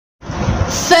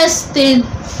First thing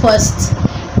first,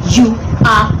 you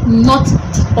are not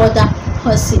the other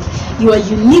person. You are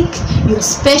unique, you're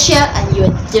special, and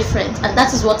you're different, and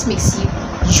that is what makes you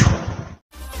you.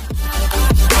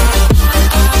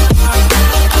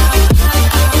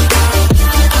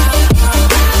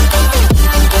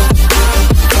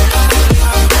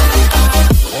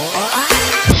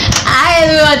 Hi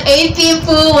everyone, hey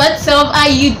people, what's up? How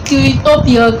you doing? Hope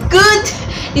you're good.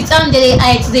 It's Hamdele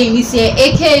Ayotunde Eunice here,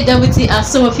 aka WT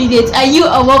as some affiliates, and you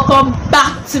are welcome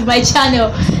back to my channel.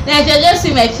 Now if you're just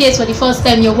seeing my face for the first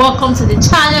time, you're welcome to the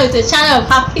channel. It's a channel of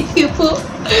happy people.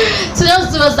 So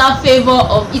just do us that favor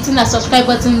of hitting that subscribe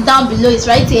button down below. It's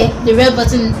right here, the red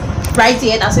button right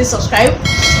here that says subscribe,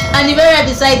 and the very right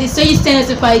beside it so you stay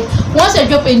notified. Once I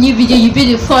drop a new video, you'll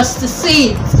be the first to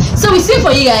see it. So we sing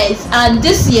for you guys, and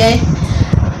this year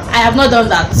I have not done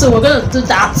that, so we're gonna do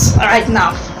that right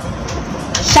now.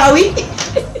 Shall we?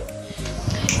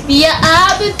 We are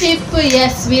happy people,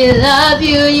 yes, we love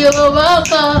you, you are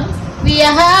welcome. We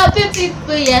are happy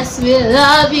people, yes, we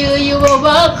love you, you are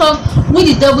welcome. With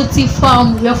the Double T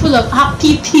farm, we are full of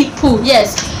happy people,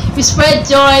 yes. We spread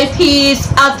joy, peace,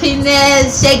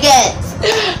 happiness, share it.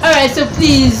 Alright, so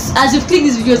please, as you click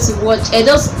this video to watch,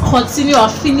 just continue or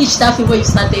finish that before you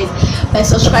started by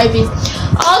subscribing.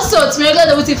 Also, to my regular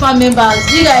Double T farm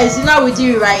members, you guys, you know how we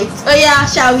do it, right? Oh yeah,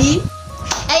 shall we?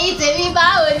 Ẹ̀yin tèmi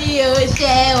báwo ni o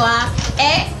ṣe wà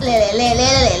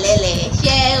lẹ́lẹ́lẹ́lẹ́lẹ́lẹ́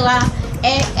ṣe wà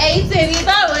ẹ̀yin tèmi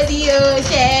báwo ni o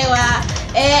ṣe wà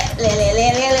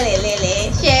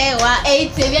lẹ́lẹ́lẹ́lẹ́lẹ́lẹ́ ṣe wà ẹ̀yin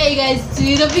tèmi. How you guys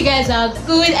doing? Hope you guys are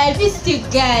good. I missed you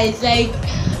guys, like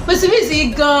what's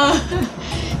it gone?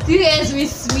 Do you guys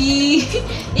miss me?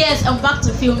 Yes, I'm back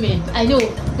to filming. I know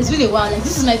it's been a while. Like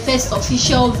this is my first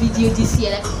official video this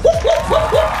year. Like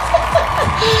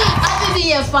Happy New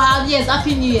Year, fam. Yes,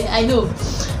 Happy New Year. I know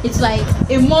it's like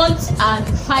a month and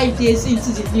 5 days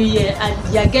into the new year, and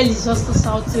your girl is just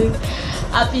shouting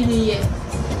Happy New Year.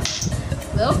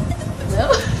 Well,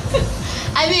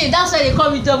 I mean that's why they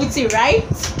call me Double T, right?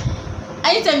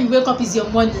 Anytime you wake up is your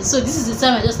morning, so this is the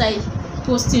time I just like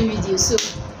posting videos. So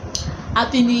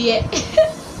Happy New Year.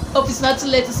 Hope it's not too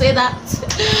late to say that.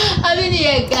 Happy New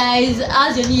Year, guys.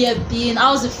 How's your new year been?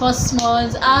 How's the first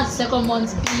month? How's the second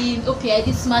month been? Hope you're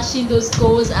already smashing those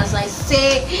goals, as I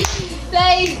say.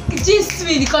 Like, just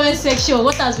me in the comment section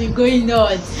what has been going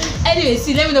on. Anyway,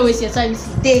 see, let me know waste your time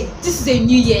today. This is a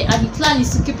new year, and the plan is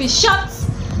to keep it short,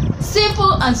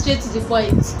 simple, and straight to the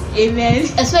point. Amen.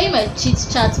 Especially my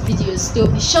ChitChat videos,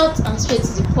 they'll be short and straight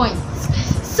to the point.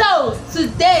 So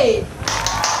today,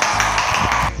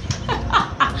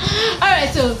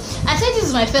 alright, so I said this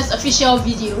is my first official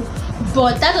video,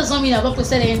 but that does not mean I've not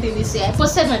posted anything this year. I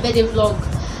posted my birthday vlog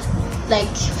like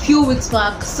a few weeks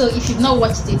back, so if you've not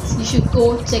watched it, you should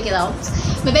go check it out.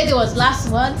 My birthday was last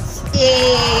month.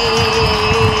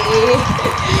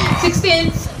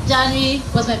 16th January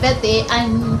was my birthday,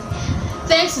 and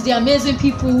thanks to the amazing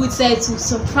people who decided to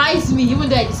surprise me, even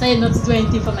though I decided not to do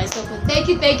anything for myself. But thank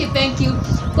you.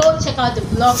 Go check out the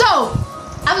vlog. So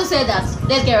having said that,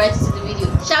 let's get right into the video,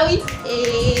 shall we?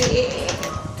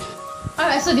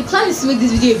 Alright, so the plan is to make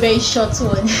this video a very short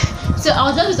one. So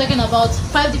I'll just be talking about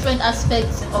 5 different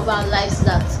aspects of our lives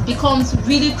that becomes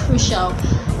really crucial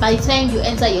by the time you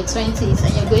enter your 20s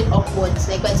and you're going upwards,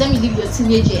 like by the time you leave your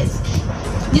teenage years.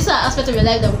 These are aspects of your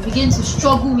life that we begin to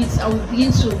struggle with, and we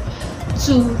begin to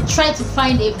try to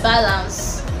find a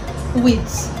balance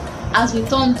with as we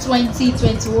turn 20,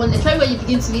 21, especially when you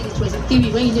begin to hit the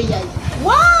 23, when you know you're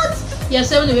what? You're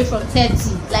 7 away from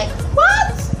 30. Like what?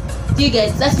 Do you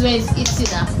guys? That's when it's eating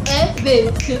now.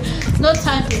 Babe, no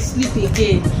time to sleep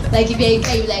again. Like if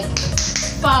you're like,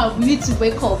 fam, we need to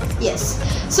wake up. Yes.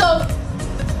 So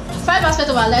 5 aspects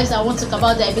of our lives that I want to talk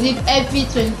about that I believe every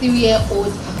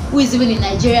 23-year-old who is even in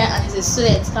Nigeria and is a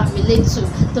student can relate to.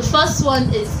 The first one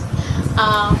is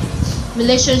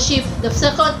relationship. The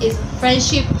second is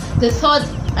friendship. The third,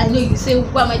 I know you say,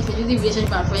 why am I using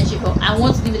relationship and friendship? But I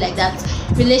want to leave it like that.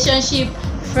 Relationship,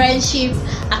 friendship,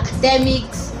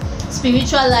 academics,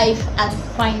 spiritual life, and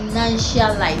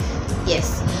financial life.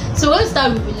 Yes. So we'll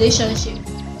start with relationship.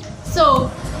 So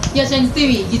you're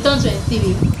 23, you turn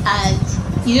 23, and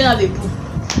you don't have a boo,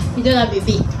 you don't have a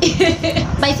baby.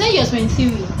 By the time you're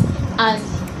 23 and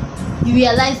you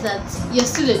realize that you're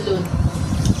still alone,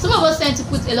 some of us tend to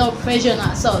put a lot of pressure on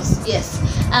ourselves. Yes.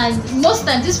 And most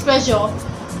times this pressure,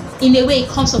 in a way, it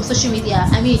comes from social media.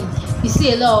 I mean, you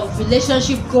see a lot of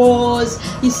relationship goals,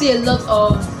 you see a lot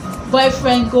of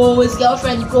boyfriend goals,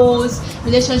 girlfriend goals,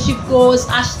 relationship goals,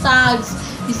 hashtags,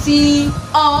 you see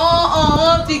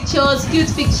pictures, cute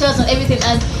pictures and everything,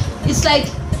 and it's like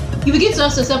you begin to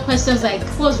ask yourself questions like,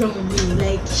 what's wrong with me?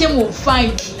 Like, shame will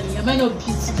find me. Am I not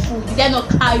beautiful? Did I not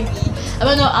carry? Am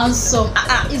I not handsome?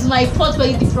 Is my pot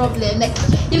really the problem? Like,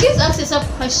 you begin to ask yourself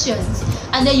questions,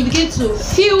 and then you begin to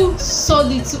feel so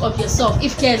little of yourself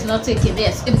if care is not taken.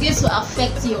 Yes, it begins to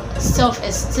affect your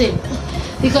self-esteem,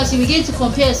 because you begin to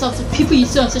compare yourself to people you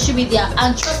see on social media,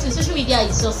 and trust me, social media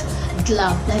is just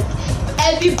glam. Like,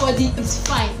 everybody is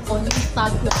fine on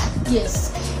Instagram.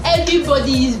 Yes,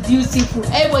 everybody is beautiful,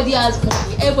 everybody has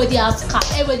money, everybody has car,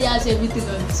 everybody has everything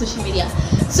on social media.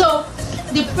 So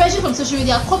the pressure from social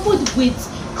media, coupled with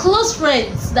close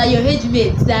friends that your age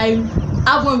mates that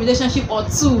have one relationship or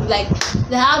two, like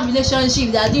they have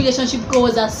relationship, they are doing relationship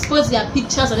goals, that post their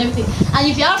pictures and everything. And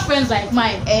if you have friends like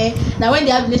mine, that when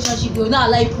they have relationship, they will not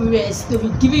allow you to rest, they'll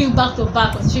be giving you back to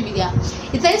back on social media.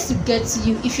 It tends to get to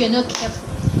you if you're not careful,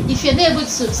 if you're not able to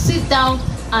sit down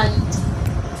and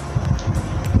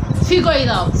figure it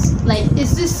out. Like,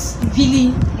 is this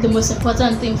really the most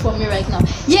important thing for me right now?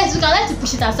 Yes, we can like to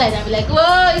push it aside and be like,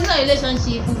 well, it's not a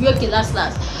relationship, we'll be okay last.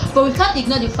 But we can't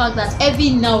ignore the fact that every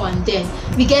now and then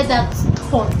we get that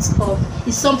thought of,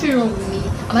 is something wrong with me?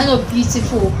 Am I not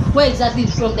beautiful? Where exactly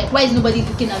is wrong? Like, why is nobody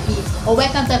looking at me? Or why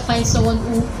can't I find someone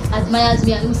who admires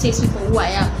me and who takes me for who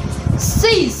I am?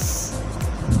 Sis,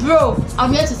 bro,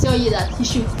 I'm here to tell you that you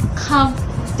should calm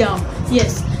down.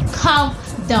 Yes, calm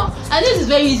down. And this is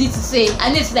very easy to say,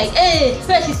 and it's like, hey,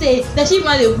 what she say? That she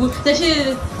malleable? That she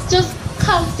just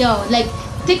calm down. Like,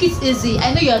 take it easy.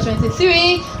 I know you are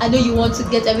 23. I know you want to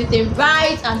get everything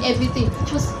right and everything.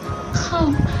 Just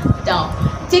calm down.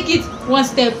 Take it one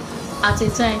step at a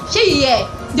time.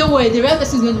 Yeah, don't worry. The right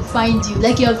person is going to find you.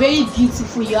 Like, you're very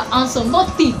beautiful. You're handsome.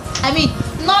 Nothing. I mean,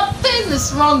 nothing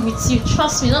is wrong with you.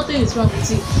 Trust me, nothing is wrong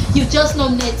with you. You've just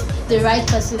not met the right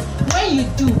person. When you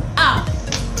do,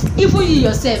 even you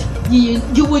yourself,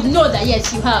 you would know that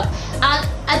yes, you have. And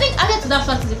I think added to that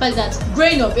fact is the fact that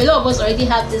growing up, a lot of us already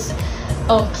have this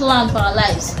plan for our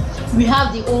lives. We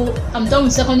have the I'm done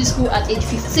with secondary school at age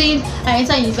 15, I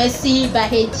enter university by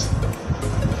age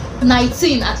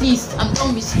 19 at least. I'm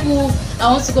done with school,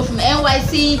 I want to go from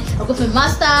NYC, I'll go for a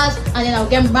master's, and then I'll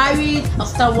get married, I'll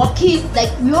start working.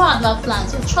 Like, we all have that plan.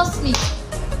 So trust me,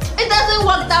 it doesn't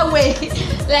work that way.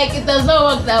 Like, it does not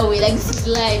work that way. Like, this is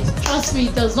life. Trust me,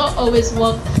 it does not always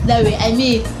work that way. I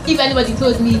mean, if anybody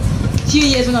told me a few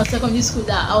years when I was secondary school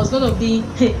that I was gonna be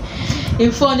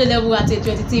in 400 level at age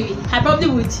 23, I probably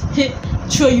would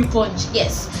throw you punch.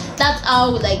 Yes, that's how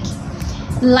like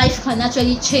life can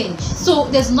actually change. So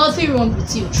there's nothing wrong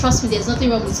with you. Trust me, there's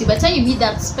nothing wrong with you. By the time you meet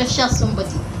that special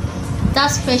somebody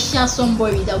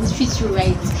that will treat you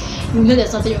right, you know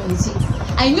there's nothing wrong with you.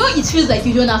 I know it feels like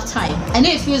you don't have time. I know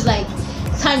it feels like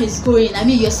time is going. I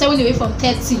mean, you're 7 away from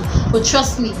 30, but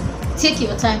trust me, take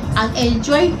your time and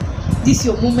enjoy this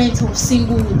your moment of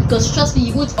singlehood, because trust me,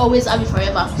 you won't always have it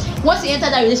forever. Once you enter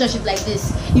that relationship like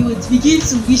this, you would begin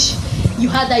to wish you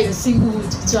had that your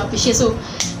singlehood to appreciate. So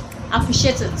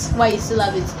appreciate it while you still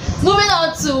have it. Moving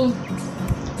on to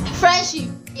friendship.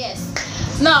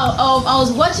 Yes, now I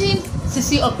was watching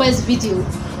Sisi Okwe's video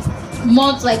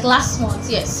last month,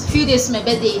 yes, few days to my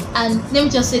birthday, and let me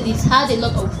just say this, had a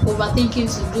lot of overthinking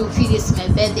to do few days to my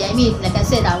birthday. I mean, like I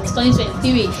said, I was turning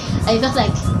 23, and it felt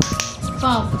like,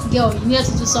 fam, girl, you need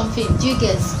to do something. Do you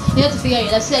guess? You need to figure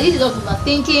it out. So I did a lot of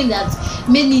overthinking that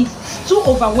made me too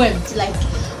overwhelmed. Like,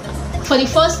 for the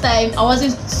first time, I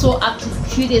wasn't so happy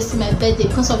few days to my birthday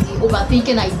because of the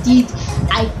overthinking I did.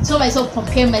 I saw myself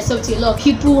comparing myself to a lot of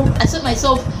people. I saw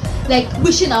myself like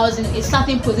wishing I was in a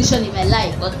certain position in my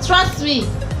life. But trust me,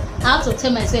 I have to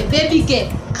tell myself, baby girl,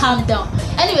 calm down.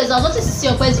 Anyways, I was watching Sisi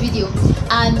Okwe's video,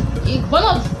 and one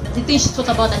of the things she talked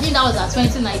about, I think that was at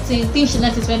 2019, things she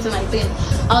learned in 2019.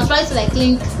 I'll try to like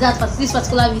link this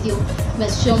particular video in the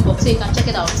description box so you can check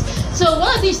it out. So one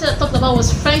of the things she talked about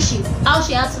was friendship, how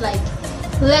she had to like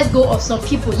let go of some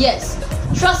people. Yes,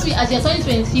 trust me, as you're turning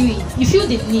 23, you feel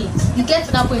the need. You get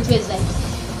to that point where it's like,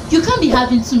 you can't be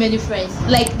having too many friends.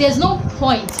 Like, there's no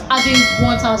point having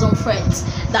 1,000 friends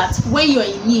that when you're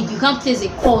in need, you can't place a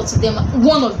call to them,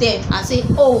 one of them, and say,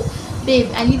 oh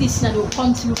babe, I need this, and they'll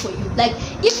come through for you. Like,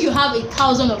 if you have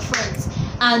 1,000 of friends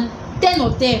and 10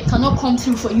 of them cannot come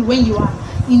through for you when you are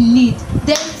in need,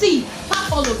 then see, pack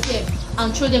all of them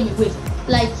and throw them away.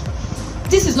 Like,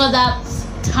 this is not that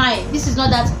time, this is not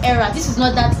that era, this is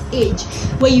not that age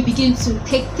where you begin to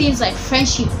take things like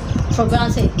friendship for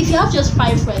granted. If you have just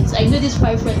 5 friends, I know these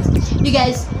 5 friends, you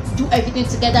guys do everything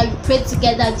together, you pray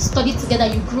together, you study together,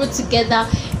 you grow together,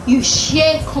 you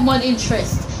share common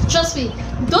interests. Trust me,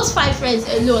 those 5 friends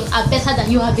alone are better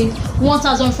than you having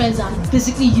 1,000 friends that are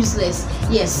basically useless.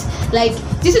 Yes, like,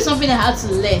 this is something I had to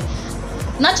learn.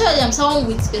 Naturally, I'm someone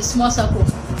with a small circle.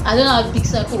 I don't have a big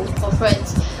circle of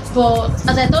friends. But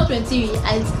as I turned 23,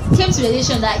 I came to the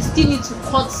realization that I still need to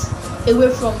cut away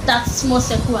from that small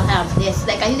circle I have. Yes,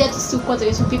 like I needed to still cut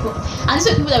away from people. And these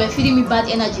were people that were feeding me bad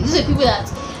energy. These were people that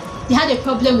they had a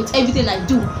problem with everything I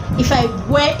do. If I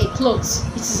wear a cloth,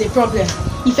 it is a problem.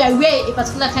 If I wear a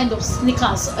particular kind of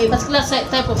sneakers or a particular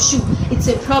type of shoe, it's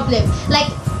a problem. Like,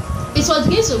 it was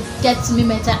beginning to get to me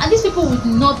mental. And these people would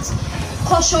not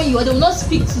caution you, or they will not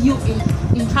speak to you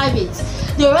in private.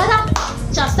 They will rather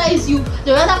chastise you,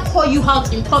 they will rather call you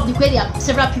out in public where there are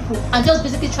several people, and just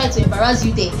basically try to embarrass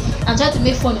you there and try to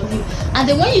make fun of you. And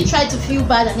then when you try to feel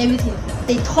bad and everything,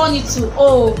 they turn it to,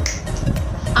 oh,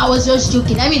 I was just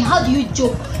joking. I mean, how do you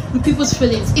joke with people's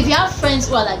feelings? If you have friends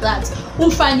who are like that, who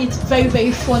find it very,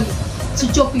 very funny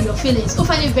to joke with your feelings, who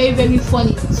find it very, very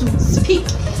funny to speak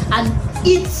and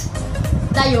eat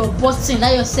that your button,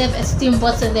 that your self-esteem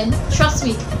button, then trust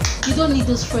me, you don't need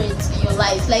those friends in your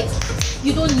life. Like,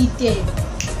 you don't need them.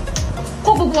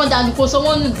 Call people down because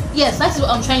someone, yes, that's what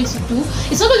I'm trying to do.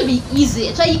 It's not going to be easy,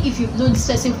 especially if you've known this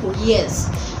person for years.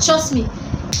 Trust me,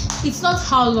 it's not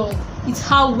how long, it's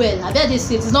how well. I bet they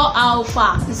say it's not how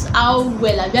far, it's how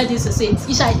well. I bet they say it.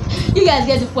 You guys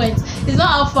get the point. It's not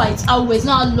how far, it's how well. It's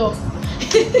not how long.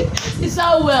 It's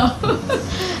how well.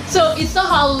 So it's not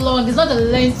how long, it's not the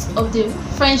length of the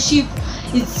friendship,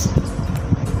 it's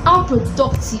how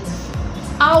productive,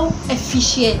 how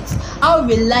efficient, how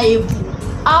reliable,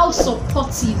 how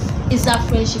supportive is that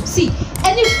friendship. See,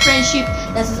 any friendship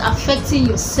that is affecting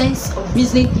your sense of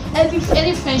reasoning,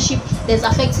 any friendship that's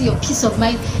affecting your peace of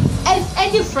mind,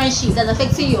 any friendship that's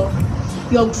affecting your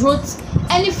growth,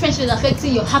 any friendship that's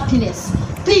affecting your happiness,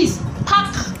 please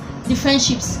pack the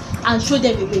friendships and throw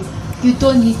them away. You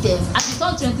don't need them. As you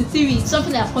turn 23, it's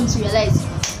something I've come to realize.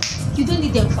 You don't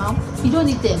need them, fam. You don't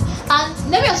need them.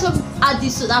 And let me also add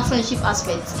this to that friendship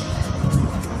aspect.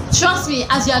 Trust me,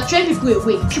 as you are throwing people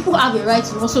away, people have a right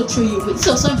to also throw you away. This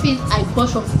was something I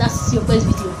got from that your first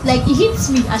video. Like, it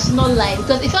hits me, I should not lie,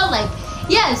 because it felt like,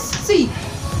 yes, see,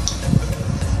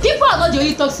 people are not the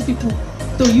only toxic people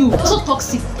to you. Also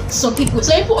toxic to some people.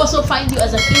 So people also find you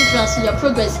as an hindrance to your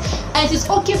progress, and it is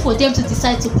okay for them to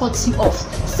decide to cut you off.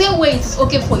 Same way it is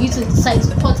okay for you to decide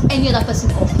to cut any other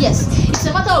person off. Yes, it's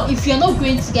a matter of if you're not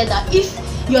growing together, if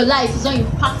your life is not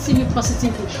impacting me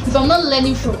positively, if I'm not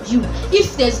learning from you,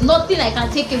 if there's nothing I can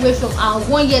take away from our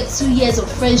 1 year, 2 years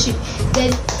of friendship,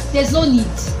 then there's no need.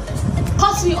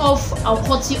 Cut me off, I'll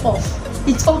cut you off.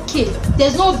 It's okay.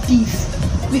 There's no beef.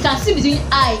 We can still be doing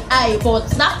I, but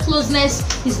that closeness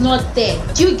is not there.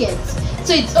 Do you get?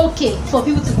 So it's okay for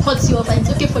people to cut you off, and it's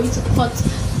okay for you to cut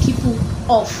people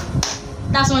off.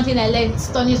 That's one thing I learned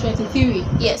turning 23.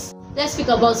 Yes. Let's speak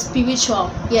about spiritual.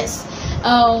 Yes.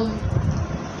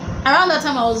 Around that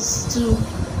time I was to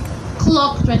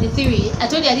clock 23. I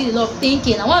told you I did a lot of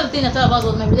thinking, and one of the things I thought about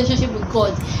was my relationship with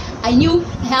God. I knew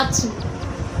I had to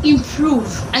improve.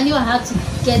 I knew I had to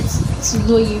get to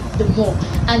know you the more.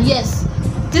 And yes,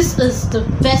 this is the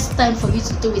best time for you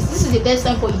to do it. This is the best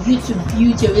time for you to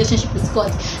build your relationship with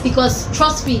God, because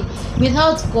trust me,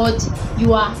 without God,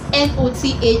 you are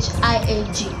nothing.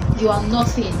 You are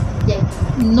nothing.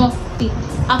 Like nothing,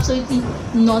 absolutely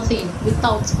nothing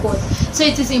without God. So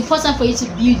it is important for you to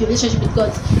build your relationship with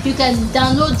God. You can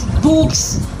download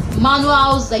books,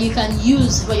 manuals that you can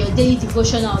use for your daily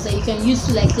devotionals, that you can use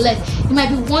to like learn. It might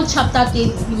be 1 chapter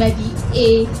daily, it might be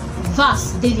a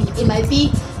verse daily, it might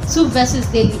be 2 verses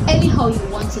daily, anyhow you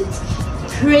want it.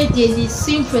 Pray daily,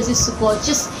 sing praises to God.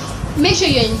 Just make sure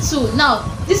you're in tune. Now,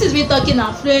 this is me talking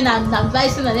and flowing and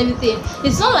advising and everything.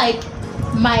 It's not like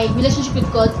my relationship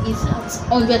with God is at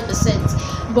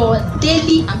 100%, but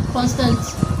daily and constant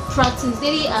practice,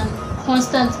 daily and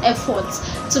constant effort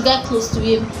to get close to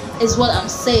Him is what I'm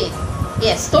saying.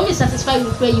 Yes, don't be satisfied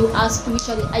with where you are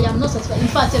spiritually. I am not satisfied. In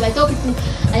fact, if I tell people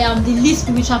I am the least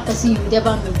spiritual person you would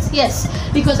ever meet, yes,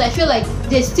 because I feel like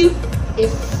there's still a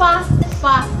far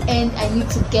end I need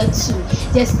to get to.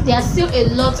 There are still a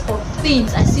lot of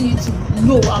things I still need to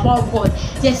know about God.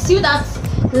 There's still that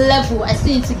level I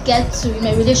still need to get to in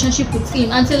my relationship with Him.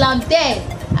 Until I'm there,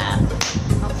 I'm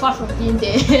far from being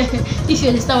there. If you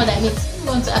understand what I mean.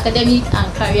 Go on to academic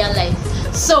and career life.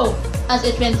 So as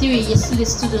a 23, you're still a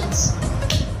student.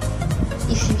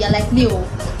 If you are like me,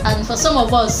 and for some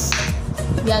of us,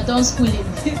 we are done schooling.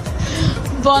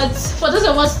 But for those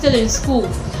of us still in school,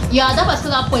 you're at that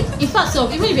particular point. In fact, so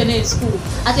even if you're not in school,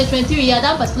 at a 23, you're at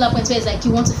that particular point where it's like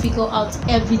you want to figure out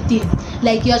everything.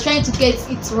 Like you're trying to get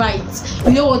it right.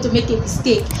 You don't want to make a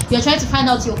mistake. You're trying to find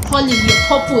out your calling, your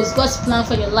purpose, God's plan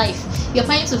for your life. You're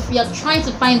trying to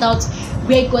find out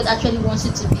where God actually wants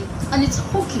you to be, and it's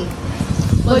okay.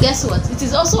 But But guess what? It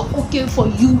is also okay for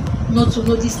you not to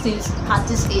know these things at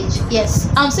this age.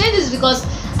 Yes, I'm saying this because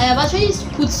I have actually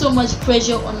put so much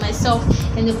pressure on myself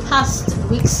in the past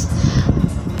weeks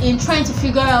in trying to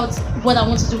figure out what I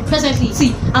want to do. Presently,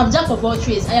 see, I'm jack of all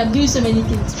trades. I am doing so many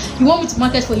things. You want me to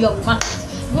market for you, I will market.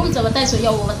 You want me to advertise for you,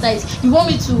 I will advertise. You want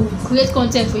me to create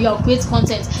content for you, I'll create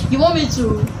content. You want me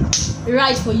to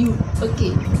write for you,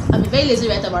 okay, I'm a very lazy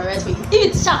writer, but I write for you.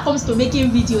 If it comes to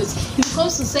making videos, if it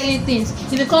comes to selling things,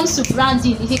 if it comes to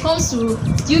branding, if it comes to,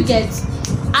 you get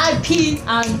IP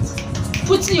and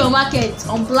putting your market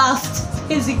on blast,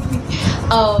 basically.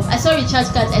 I sell recharge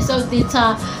cards, I sell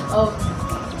data.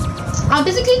 I'm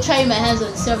basically trying my hands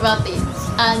on several things,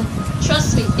 and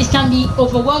trust me, it can be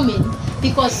overwhelming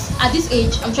because at this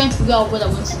age I'm trying to figure out what I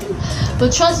want to do.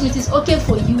 But trust me, it is okay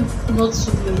for you not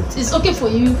to know it. It's okay for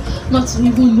you not to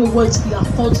even know what you are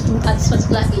called to do at this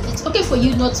particular age. It's okay for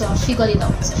you not to have figured it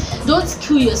out. Don't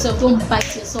kill yourself, don't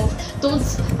bite yourself,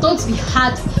 don't be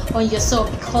hard on yourself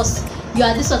because you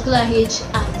are at this particular age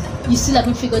and you still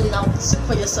haven't figured it out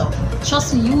for yourself.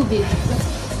 Trust me, you will be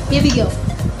baby girl,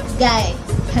 guy,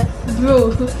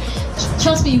 bro,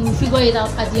 trust me, you will figure it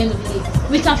out at the end of the day.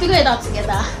 We can figure it out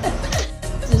together.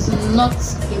 It is not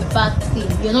a bad thing.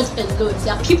 You're not alone.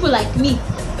 There are people like me,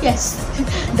 yes,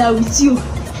 that are with you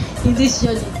in this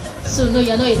journey. So no,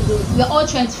 you're not alone. We're all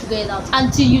trying to figure it out.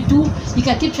 Until you do, you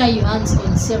can keep trying your hands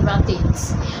on several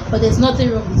things. But there's nothing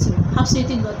wrong with you.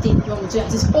 Absolutely nothing wrong with you.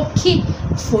 It is okay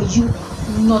for you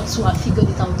not to have figured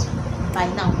it out by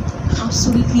now.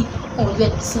 Absolutely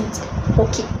 100%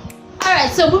 okay.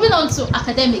 Alright, so moving on to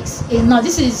academics. Now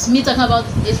this is me talking about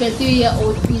a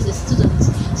 23-year-old who is a student.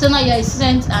 So now you're a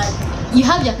student and you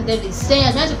have your academics. Then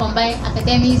you're trying to combine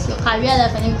academics, your career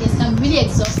life and everything. It can be really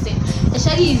exhausting.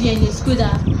 Especially if you're in a school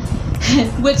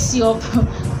that wakes you up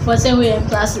for 7 a.m.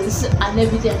 classes and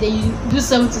everything. And then you do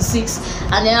 7 to 6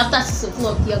 and then after 6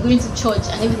 o'clock you're going to church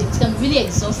and everything. It can be really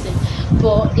exhausting.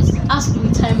 But it has to do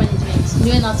with time management,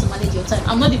 knowing how to manage your time.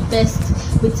 I'm not the best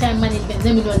with time management,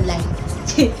 let me not lie.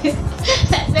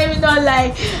 Let me not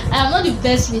lie, I am not the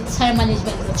best with time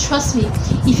management, but trust me,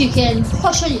 if you can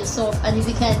caution yourself and if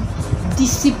you can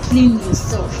discipline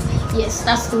yourself, yes,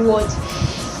 that's the word,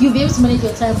 you'll be able to manage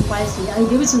your time wisely and you'll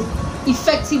be able to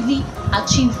effectively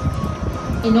achieve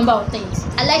a number of things.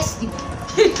 I like sleep.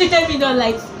 Let me not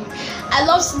like sleep. I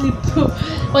love sleep.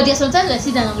 But there's sometimes I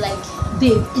sit down and I'm like,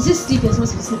 babe, is this sleep you're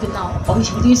supposed to be sleeping now, or you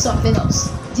should be doing something else?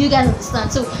 Do you guys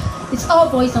understand? So it's all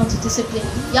boils down to discipline.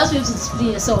 You have to be able to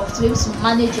discipline yourself to be able to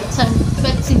manage your time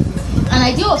effectively. An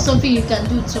idea of something you can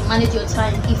do to manage your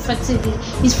time effectively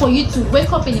is for you to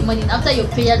wake up in the morning after your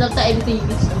prayers, after everything you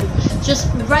need to do.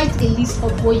 Just write a list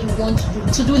of what you want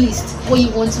to do list, what you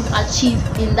want to achieve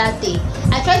in that day.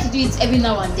 I try to do it every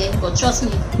now and then, but trust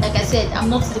me, like I said, I'm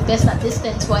not the best at this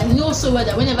thing, but I know so well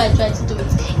that whenever I try to do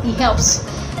it, it helps.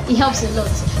 It helps a lot.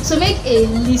 So make a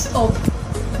list of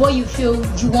what you feel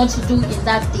you want to do in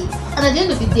that day, and at the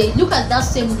end of the day, look at that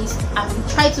same list and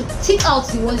try to tick out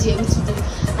the ones you're able to do,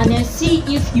 and then see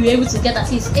if you're able to get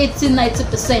at least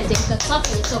 80-90%. Then you can clap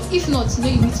for yourself. If not, you know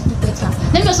you need to do better.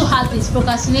 Let me also have this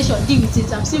procrastination. Deal with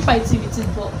it. I'm still fighting with it,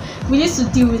 but we need to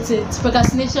deal with it.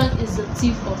 Procrastination is the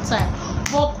thief of time.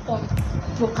 Work on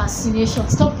procrastination.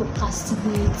 Stop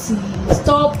procrastinating.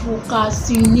 Stop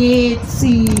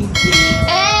procrastinating.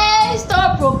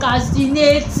 Stop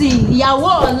procrastinating.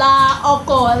 Ìyàwó ọ̀la,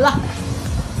 ọkọ ọ̀la.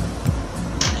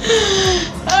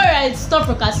 Alright, stop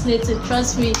procrastinating.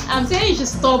 Trust me, I'm saying you should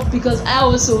stop because I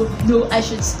also know I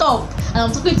should stop, and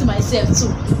I'm talking to myself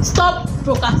too. Stop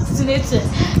procrastinating.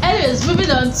 Anyways,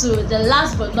 moving on to the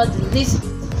last but not the least,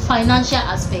 financial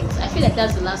aspect. I feel like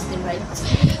that's the last thing, right?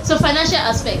 So financial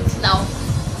aspect now.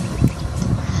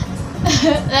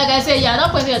 Like I said, you're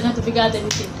not pointing your time to figure out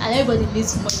anything, and everybody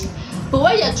needs money. But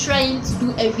when you're trying to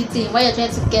do everything, when you're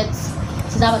trying to get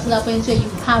to that particular point where you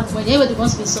have, when everybody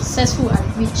wants to be successful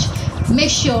and rich, make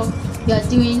sure you're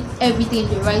doing everything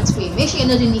the right way. Make sure you're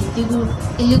not doing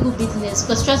illegal business,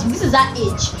 because trust me, this is that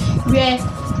age where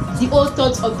the old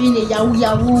thoughts of being a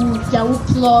yahoo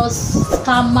plus,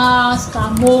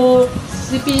 scammo,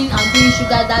 sleeping and doing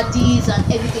sugar daddies and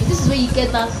everything. This is where you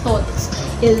get that thought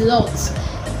a lot.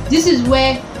 This is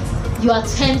where you are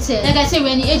tempted. Like I said,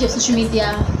 we're in the age of social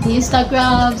media, the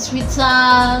Instagram,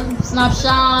 Twitter,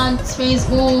 Snapchat,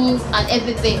 Facebook, and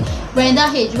everything. We're in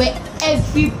that age where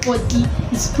everybody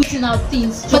is putting out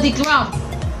things for the gram.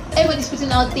 Everybody's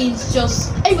putting out things,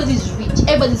 just everybody's rich,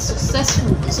 everybody's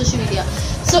successful in social media.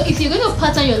 So if you're going to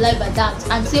pattern your life by that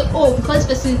and say, oh, because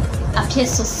this person appear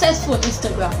successful on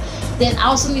Instagram, then I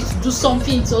also need to do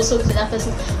something to also to that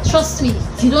person. Trust me,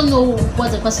 you don't know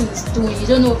what the person is doing, you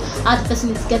don't know how the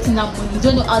person is getting that money, you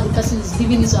don't know how the person is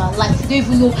living his or her life, you don't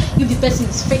even know if the person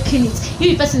is faking it, if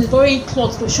the person is borrowing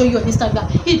clothes to show you on Instagram,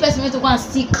 if the person went to go and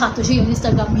steal car to show you on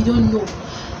Instagram, you don't know.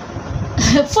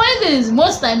 Funny thing is,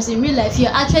 most times in real life,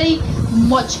 you're actually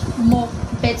much more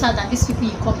better than these people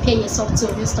you compare yourself to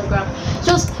on Instagram.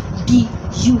 Just be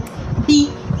you, be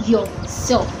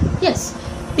yourself. Yes,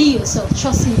 be yourself.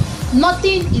 Trust me,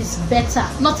 nothing is better,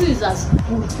 nothing is as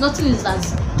good, nothing is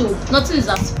as dope, nothing is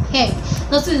as heck,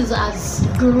 nothing is as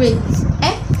great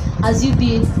as you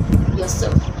being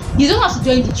yourself. You don't have to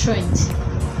join the trend.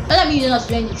 What I mean, you don't have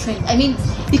to join the trend, I mean,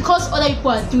 because other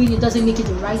people are doing it doesn't make it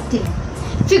the right thing.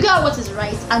 Figure out what is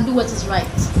right and do what is right.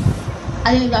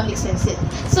 I don't know if that makes sense yet.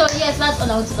 So yes, that's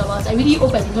all I want to talk about. I really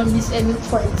hope I did not miss any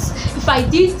points. If I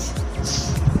did,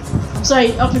 I'm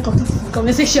sorry, help me complete the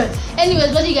comment section.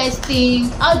 Anyways, what do you guys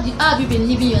think? How have you been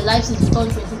living your life since you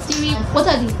turned 23? What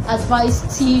are the advice,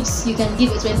 tips you can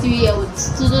give a 23-year-old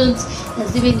student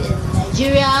that's living in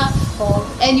Nigeria or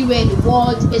anywhere in the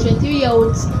world? A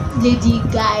 23-year-old lady,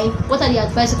 guy, what are the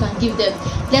advice you can give them?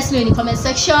 Let me know in the comment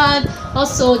section.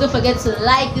 Also, don't forget to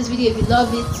like this video if you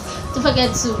love it. Don't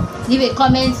forget to leave a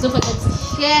comment. Don't forget to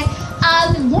share.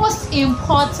 And most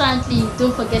importantly,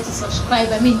 don't forget to subscribe.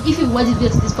 I mean, if you watch this video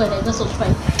to this point and you're not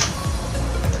subscribed,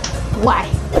 why?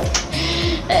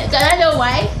 Can I know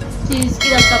why? Please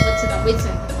hit the sub button. I'm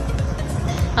waiting.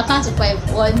 I count to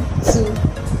 5. 1, 2,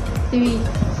 3,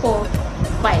 4,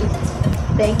 5.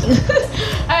 Thank you.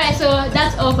 Alright, so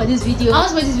that's all for this video. I want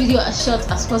to make this video as short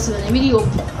as possible, and I really hope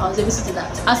I was able to do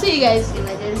that. I'll see you guys in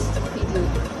my next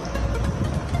video.